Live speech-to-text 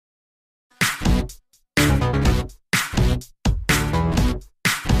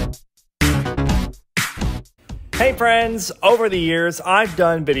Hey friends, over the years I've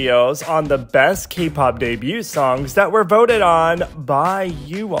done videos on the best K-pop debut songs that were voted on by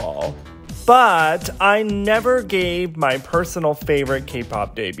you all. But I never gave my personal favorite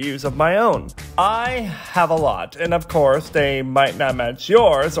K-pop debuts of my own. I have a lot, and of course they might not match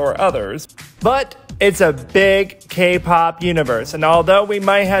yours or others, but it's a big K-pop universe, and although we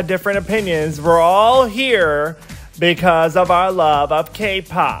might have different opinions, we're all here because of our love of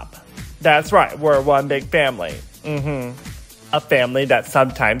K-pop. That's right, we're one big family. A family that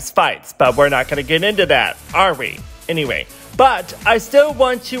sometimes fights, but we're not going to get into that, are we? Anyway, but I still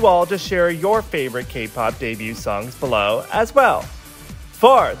want you all to share your favorite K-pop debut songs below as well.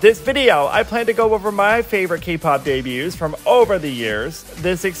 For this video, I plan to go over my favorite K-pop debuts from over the years.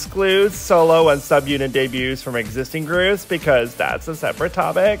 This excludes solo and subunit debuts from existing groups because that's a separate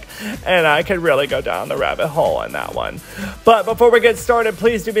topic, and I could really go down the rabbit hole in that one. But before we get started,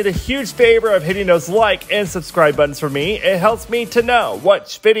 please do me the huge favor of hitting those like and subscribe buttons for me. It helps me to know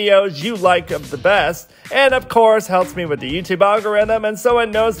which videos you like of the best, and of course helps me with the YouTube algorithm, and so it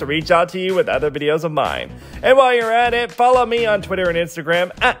knows to reach out to you with other videos of mine. And while you're at it, follow me on Twitter and Instagram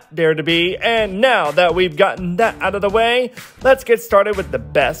at Dare2B. And now that we've gotten that out of the way, let's get started with the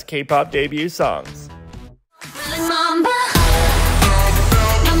best K-pop debut songs.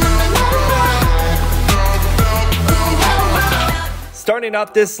 Starting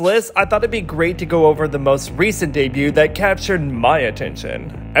off this list, I thought it'd be great to go over the most recent debut that captured my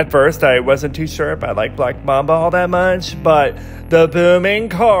attention. At first, I wasn't too sure if I liked Black Mamba all that much, but the booming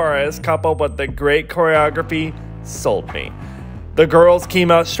chorus coupled with the great choreography sold me. The girls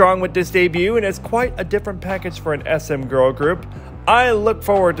came out strong with this debut, and it's quite a different package for an SM girl group. I look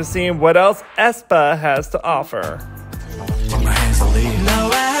forward to seeing what else aespa has to offer.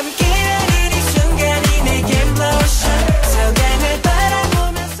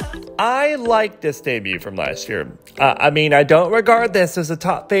 I like this debut from last year. I mean, I don't regard this as a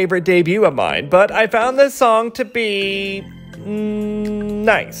top favorite debut of mine, but I found this song to be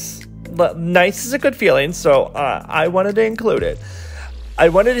nice. Nice is a good feeling, so I wanted to include it. I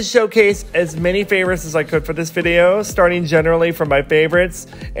wanted to showcase as many favorites as I could for this video, starting generally from my favorites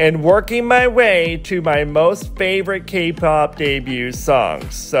and working my way to my most favorite K-pop debut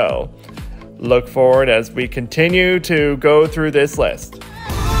songs. So, look forward as we continue to go through this list.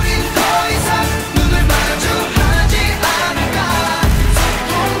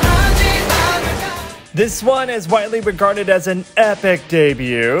 This one is widely regarded as an epic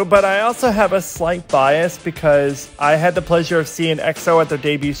debut, but I also have a slight bias because I had the pleasure of seeing EXO at their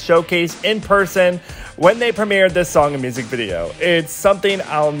debut showcase in person when they premiered this song and music video. It's something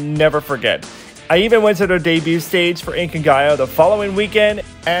I'll never forget. I even went to their debut stage for Inkigayo the following weekend,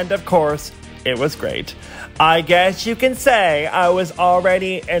 and of course, it was great. I guess you can say I was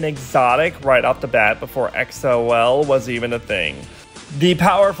already an exotic right off the bat before EXO was even a thing. The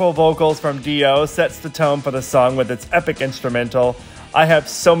powerful vocals from D.O. sets the tone for the song with its epic instrumental. I have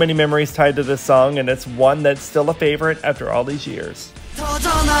so many memories tied to this song, and it's one that's still a favorite after all these years.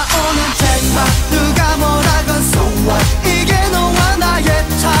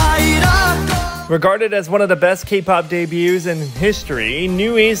 Regarded as one of the best K-pop debuts in history,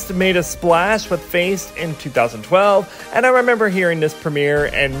 New East made a splash with Face in 2012, and I remember hearing this premiere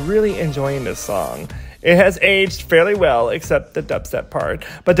and really enjoying this song. It has aged fairly well, except the dubstep part,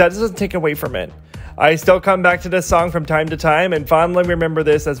 but that doesn't take away from it. I still come back to this song from time to time and fondly remember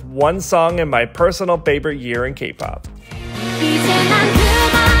this as one song in my personal favorite year in K-pop.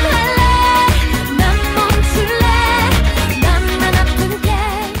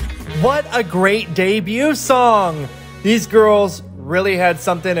 What a great debut song! These girls really had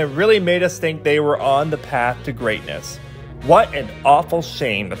something and really made us think they were on the path to greatness. What an awful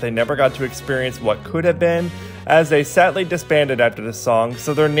shame that they never got to experience what could have been, as they sadly disbanded after the song,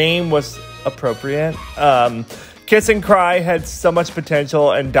 so their name was appropriate. Kiss&Cry had so much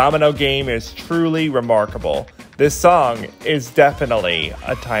potential, and Domino Game is truly remarkable. This song is definitely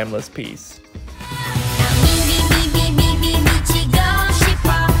a timeless piece.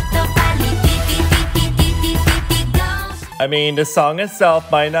 I mean, the song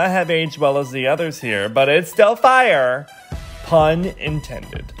itself might not have aged well as the others here, but it's still fire. Pun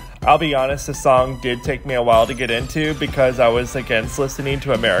intended. I'll be honest, the song did take me a while to get into because I was against listening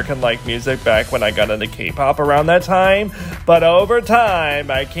to American-like music back when I got into K-pop around that time, but over time,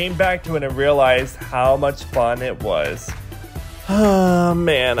 I came back to it and realized how much fun it was. Oh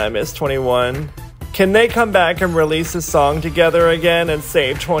man, I miss 21. Can they come back and release a song together again and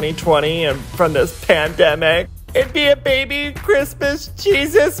save 2020 and from this pandemic? It'd be a baby Christmas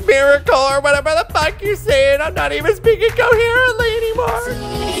Jesus miracle or whatever the fuck you're saying. I'm not even speaking coherently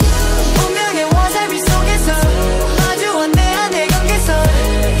anymore.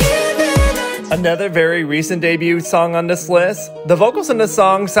 Another very recent debut song on this list. The vocals in this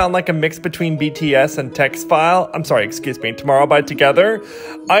song sound like a mix between BTS and Tomorrow by Together.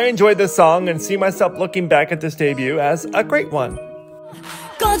 I enjoyed this song and see myself looking back at this debut as a great one.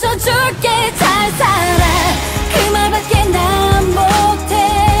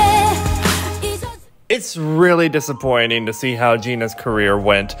 It's really disappointing to see how Gina's career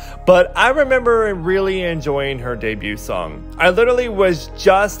went, but I remember really enjoying her debut song. I literally was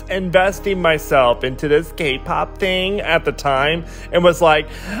just investing myself into this K-pop thing at the time and was like,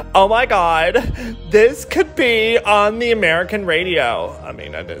 oh my god, this could be on the American radio. I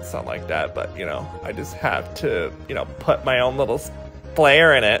mean, I didn't sound like that, but you know, I just have to, you know, put my own little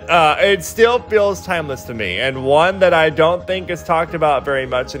flair in it. It still feels timeless to me, and one that I don't think is talked about very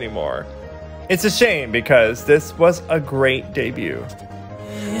much anymore. It's a shame because this was a great debut.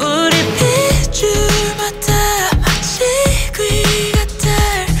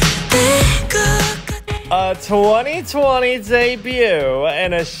 2020 debut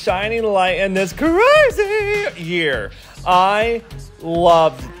and a shining light in this crazy year. I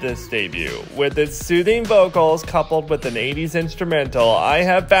loved this debut. With its soothing vocals coupled with an 80s instrumental, I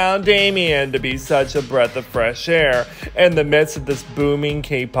have found Demian to be such a breath of fresh air in the midst of this booming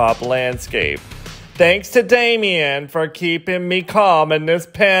K-pop landscape. Thanks to Demian for keeping me calm in this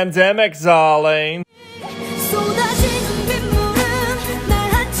pandemic, darling.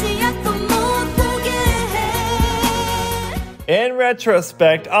 In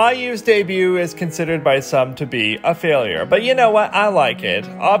retrospect, IU's debut is considered by some to be a failure, but you know what? I like it.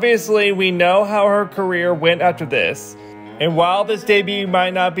 Obviously, we know how her career went after this, and while this debut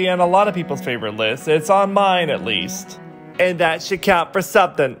might not be on a lot of people's favorite lists, it's on mine at least. And that should count for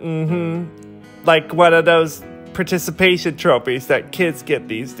something, Like one of those participation trophies that kids get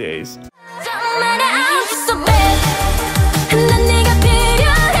these days.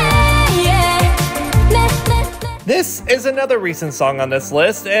 This is another recent song on this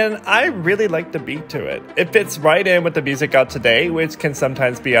list, and I really like the beat to it. It fits right in with the music out today, which can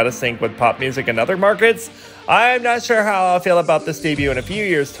sometimes be out of sync with pop music in other markets. I'm not sure how I'll feel about this debut in a few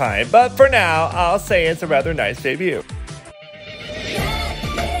years' time, but for now, I'll say it's a rather nice debut.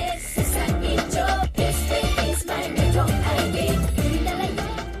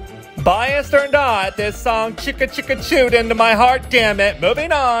 Biased or not, this song chicka chicka chewed into my heart, damn it.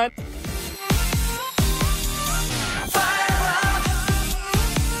 Moving on.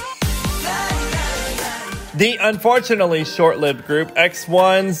 The unfortunately short-lived group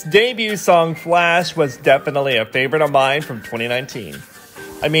X1's debut song Flash was definitely a favorite of mine from 2019.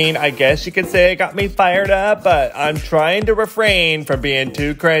 I mean, I guess you could say it got me fired up, but I'm trying to refrain from being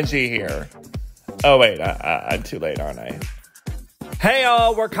too cringy here. Oh wait, I'm too late, aren't I? Hey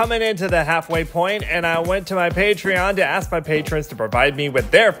y'all, we're coming into the halfway point, and I went to my Patreon to ask my patrons to provide me with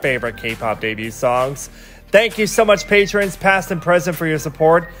their favorite K-pop debut songs. Thank you so much, patrons, past and present, for your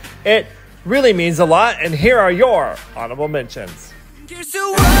support. It really means a lot, and here are your honorable mentions.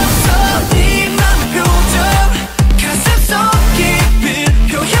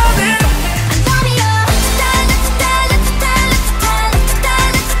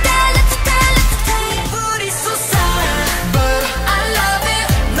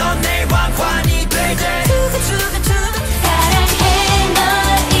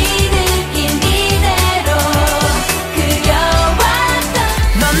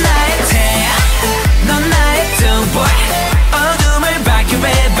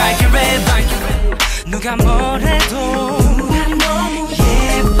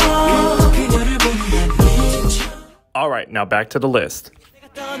 Alright, now back to the list.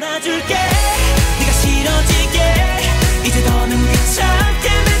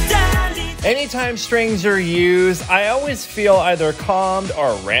 Anytime strings are used, I always feel either calmed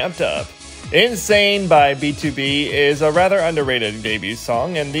or ramped up. Insane by B2B is a rather underrated debut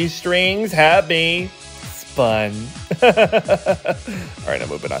song, and these strings have me spun. Alright, I'm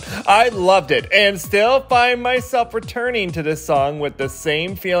moving on. I loved it and still find myself returning to this song with the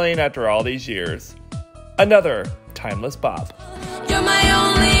same feeling after all these years. Another timeless bop. You're my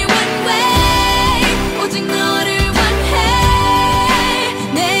only one way. 오직 너를 원해.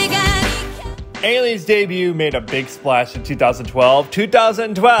 Ailee's debut made a big splash in 2012.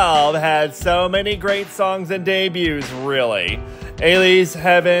 2012 had so many great songs and debuts, really. Ailee's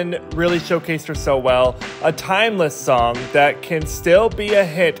Heaven really showcased her so well. A timeless song that can still be a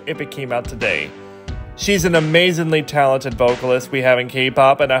hit if it came out today. She's an amazingly talented vocalist we have in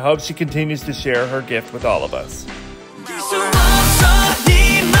K-pop, and I hope she continues to share her gift with all of us.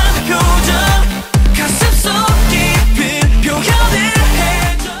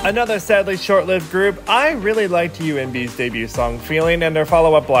 Another sadly short-lived group, I really liked UMB's debut song Feeling and their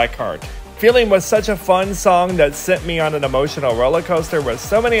follow-up Blackheart. Feeling was such a fun song that sent me on an emotional roller coaster with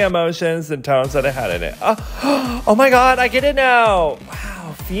so many emotions and tones that it had in it. Oh my god, I get it now!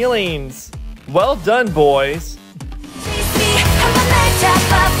 Wow, feelings. Well done, boys.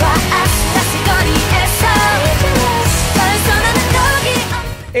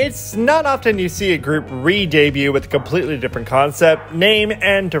 It's not often you see a group re-debut with a completely different concept, name,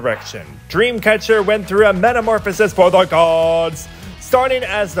 and direction. Dreamcatcher went through a metamorphosis for the gods, starting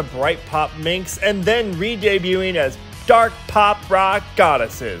as the bright pop minx and then re-debuting as dark pop rock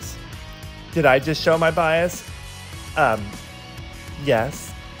goddesses. Did I just show my bias?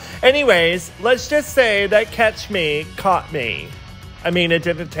 Yes. Anyways, let's just say that Catch Me caught me. I mean, it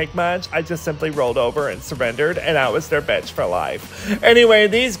didn't take much. I just simply rolled over and surrendered, and I was their bitch for life. Anyway,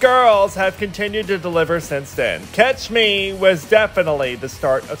 these girls have continued to deliver since then. Catch Me was definitely the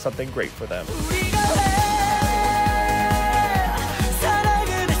start of something great for them.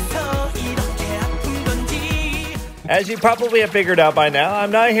 As you probably have figured out by now, I'm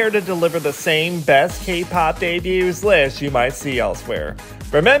not here to deliver the same best K-pop debuts list you might see elsewhere.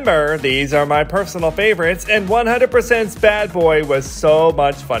 Remember, these are my personal favorites, and 100%'s Bad Boy was so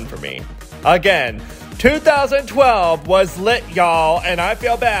much fun for me. Again, 2012 was lit, y'all, and I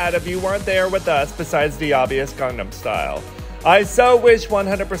feel bad if you weren't there with us besides the obvious Gangnam Style. I so wish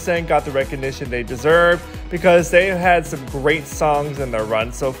 100% got the recognition they deserve because they've had some great songs in their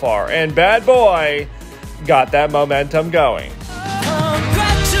run so far, and Bad Boy got that momentum going.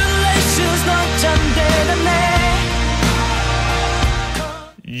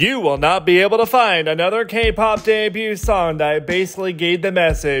 You will not be able to find another K-pop debut song that basically gave the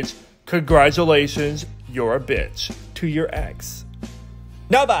message, congratulations, you're a bitch, to your ex.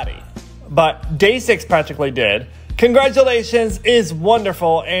 Nobody. But Day 6 practically did. Congratulations is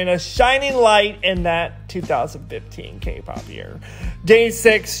wonderful and a shining light in that 2015 K-pop year. Day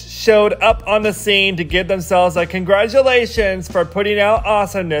 6 showed up on the scene to give themselves a congratulations for putting out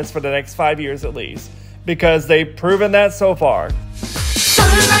awesomeness for the next 5 years at least, because they've proven that so far.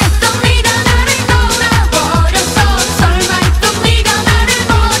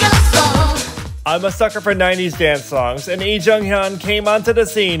 I'm a sucker for 90s dance songs, and Jung Hyun came onto the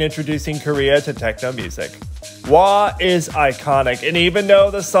scene introducing Korea to techno music. WA is iconic, and even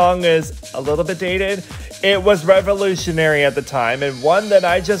though the song is a little bit dated, it was revolutionary at the time and one that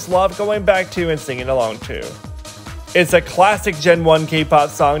I just love going back to and singing along to. It's a classic Gen 1 K-pop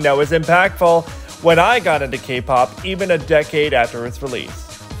song that was impactful when I got into K-pop even a decade after its release.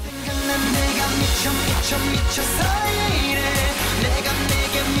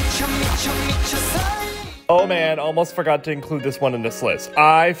 Oh man, almost forgot to include this one in this list.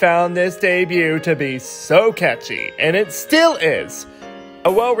 I found this debut to be so catchy, and it still is.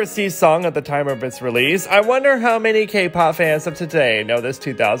 A well-received song at the time of its release, I wonder how many K-pop fans of today know this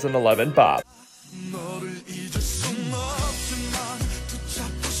 2011 bop.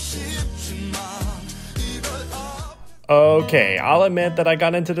 Okay, I'll admit that I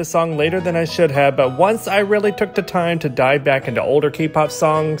got into the song later than I should have, but once I really took the time to dive back into older K-pop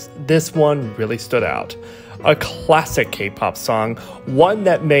songs, this one really stood out. A classic K-pop song, one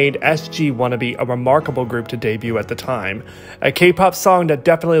that made SG Wannabe a remarkable group to debut at the time. A K-pop song that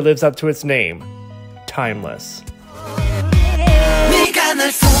definitely lives up to its name, timeless.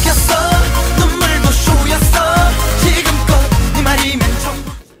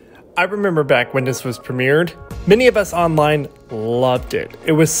 I remember back when this was premiered, many of us online loved it.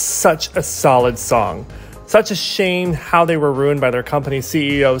 It was such a solid song. Such a shame how they were ruined by their company's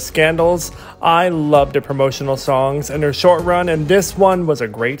CEO scandals. I loved the promotional songs and their short run, and this one was a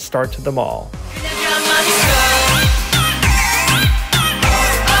great start to them all.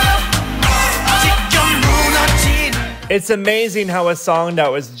 It's amazing how a song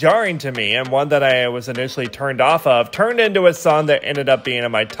that was jarring to me and one that I was initially turned off of turned into a song that ended up being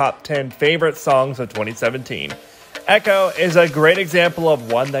in my top 10 favorite songs of 2017. Echo is a great example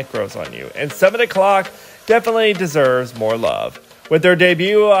of one that grows on you, and 7 O'Clock definitely deserves more love. With their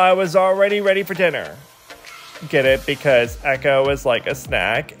debut, I was already ready for dinner. Get it? Because Echo is like a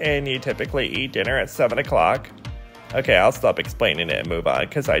snack and you typically eat dinner at 7 o'clock. Okay, I'll stop explaining it and move on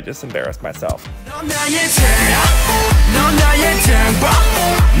because I just embarrassed myself.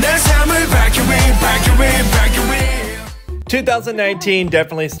 2019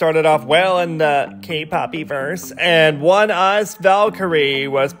 definitely started off well in the K-poppy verse, and One Us Valkyrie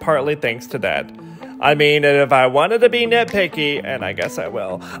was partly thanks to that. I mean, if I wanted to be nitpicky, and I guess I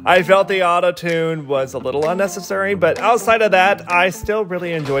will, I felt the auto-tune was a little unnecessary, but outside of that, I still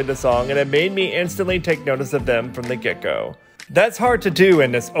really enjoyed the song, and it made me instantly take notice of them from the get-go. That's hard to do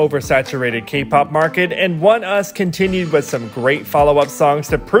in this oversaturated K-pop market, and One Us continued with some great follow-up songs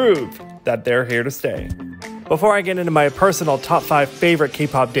to prove that they're here to stay. Before I get into my personal top 5 favorite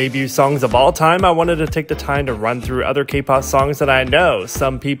K-pop debut songs of all time, I wanted to take the time to run through other K-pop songs that I know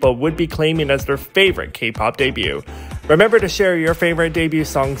some people would be claiming as their favorite K-pop debut. Remember to share your favorite debut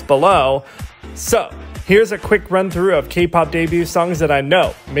songs below. So, here's a quick run through of K-pop debut songs that I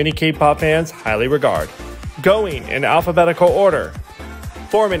know many K-pop fans highly regard. Going in alphabetical order.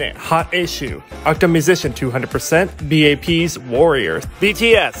 4-Minute, Hot Issue, Octa Musician 200%, B.A.P's Warriors,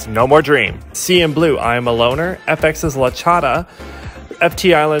 BTS, No More Dream, CNBLUE, I Am a Loner, FX's LATATA,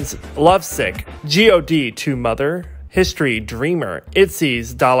 FTISLAND's Lovesick, G.O.D, To Mother, History, Dreamer,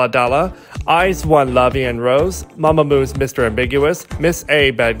 ITZY's Dalla, ITZY, Vie En Rose, MAMAMOO's Mr. Ambiguous, Miss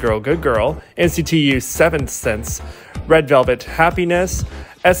A, Bad Girl, Good Girl, NCT U, 7th Sense, Red Velvet, Happiness,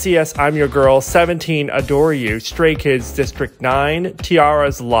 SES, I'm Your Girl, 17, Adore You, Stray Kids, District 9,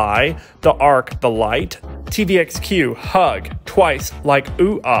 Tiara's Lie, The Arc, The Light, TVXQ, Hug, Twice, Like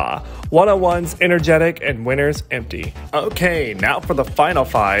Ooh Ah, 101's Energetic, and Winner's Empty. Okay, now for the final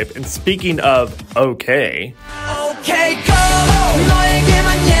 5, and speaking of okay. Okay, go!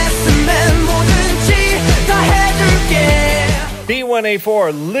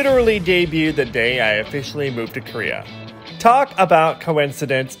 B1A4 literally debuted the day I officially moved to Korea. Talk about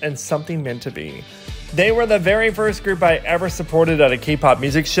coincidence and something meant to be. They were the very first group I ever supported at a K-pop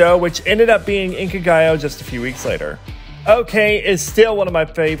music show, which ended up being Inkigayo just a few weeks later. OK is still one of my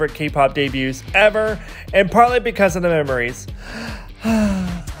favorite K-pop debuts ever, and partly because of the memories.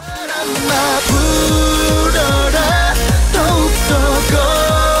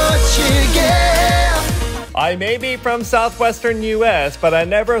 I may be from southwestern US, but I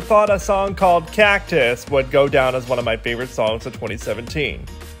never thought a song called Cactus would go down as one of my favorite songs of 2017.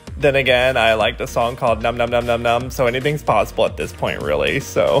 Then again, I liked a song called Num Num Num Num Num, so anything's possible at this point really,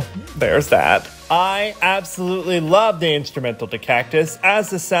 so there's that. I absolutely love the instrumental to Cactus,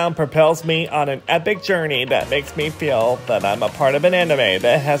 as the sound propels me on an epic journey that makes me feel that I'm a part of an anime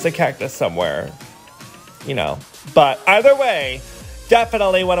that has a cactus somewhere. You know, but either way,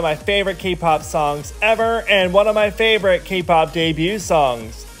 definitely one of my favorite K-pop songs ever, and one of my favorite K-pop debut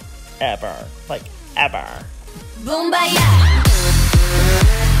songs ever. Like, ever. Boombayah.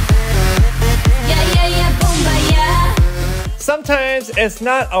 Yeah, yeah, yeah, Boombayah. Sometimes it's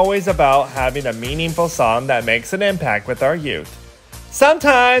not always about having a meaningful song that makes an impact with our youth.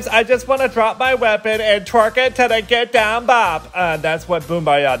 Sometimes I just want to drop my weapon and twerk it to the get down bop. That's what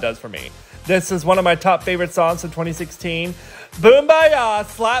Boombayah does for me. This is one of my top favorite songs of 2016. Boombayah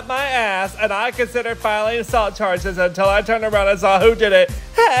slapped my ass, and I considered filing assault charges until I turned around and saw who did it.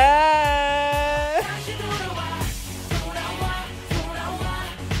 Hey!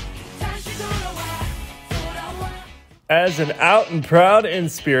 As an out and proud in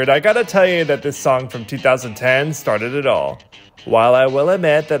spirit, I gotta tell you that this song from 2010 started it all. While I will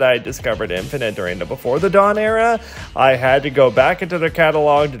admit that I discovered Infinite during the Before the Dawn era, I had to go back into their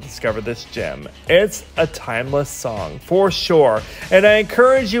catalog to discover this gem. It's a timeless song, for sure, and I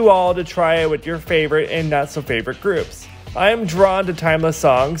encourage you all to try it with your favorite and not so favorite groups. I am drawn to timeless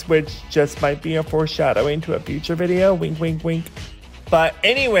songs, which just might be a foreshadowing to a future video, wink wink wink. But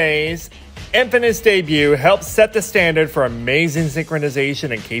anyways, Infinite's debut helped set the standard for amazing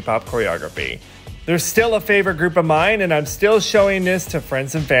synchronization and K-pop choreography. They're still a favorite group of mine, and I'm still showing this to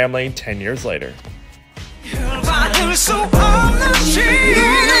friends and family 10 years later.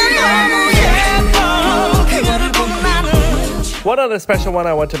 One other special one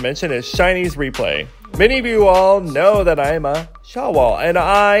I want to mention is SHINee's Replay. Many of you all know that I am a Shawwall, and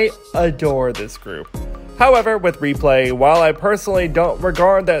I adore this group. However, with Replay, while I personally don't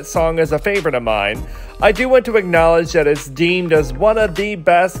regard that song as a favorite of mine, I do want to acknowledge that it's deemed as one of the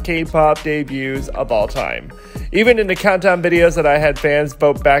best K-pop debuts of all time. Even in the countdown videos that I had fans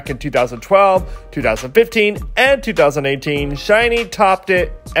vote back in 2012, 2015, and 2018, SHINee topped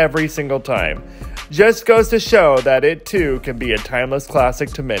it every single time. Just goes to show that it too can be a timeless classic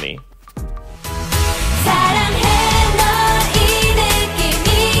to many.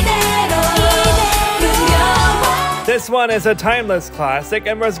 This one is a timeless classic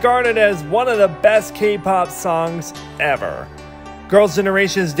and was regarded as one of the best K-pop songs ever. Girls'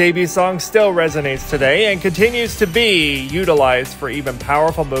 Generation's debut song still resonates today and continues to be utilized for even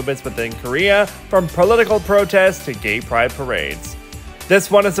powerful movements within Korea, from political protests to gay pride parades.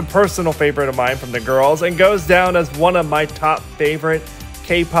 This one is a personal favorite of mine from the girls and goes down as one of my top favorite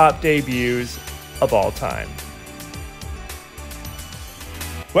K-pop debuts of all time.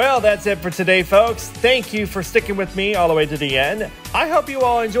 Well, that's it for today, folks. Thank you for sticking with me all the way to the end. I hope you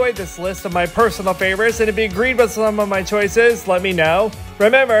all enjoyed this list of my personal favorites, and if you agreed with some of my choices, let me know.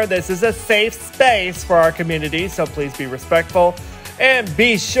 Remember, this is a safe space for our community, so please be respectful. And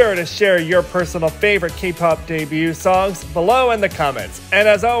be sure to share your personal favorite K-pop debut songs below in the comments. And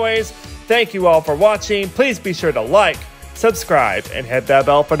as always, thank you all for watching. Please be sure to like, subscribe, and hit that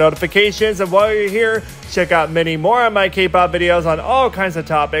bell for notifications. And while you're here, check out many more of my K-pop videos on all kinds of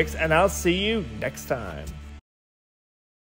topics, and I'll see you next time.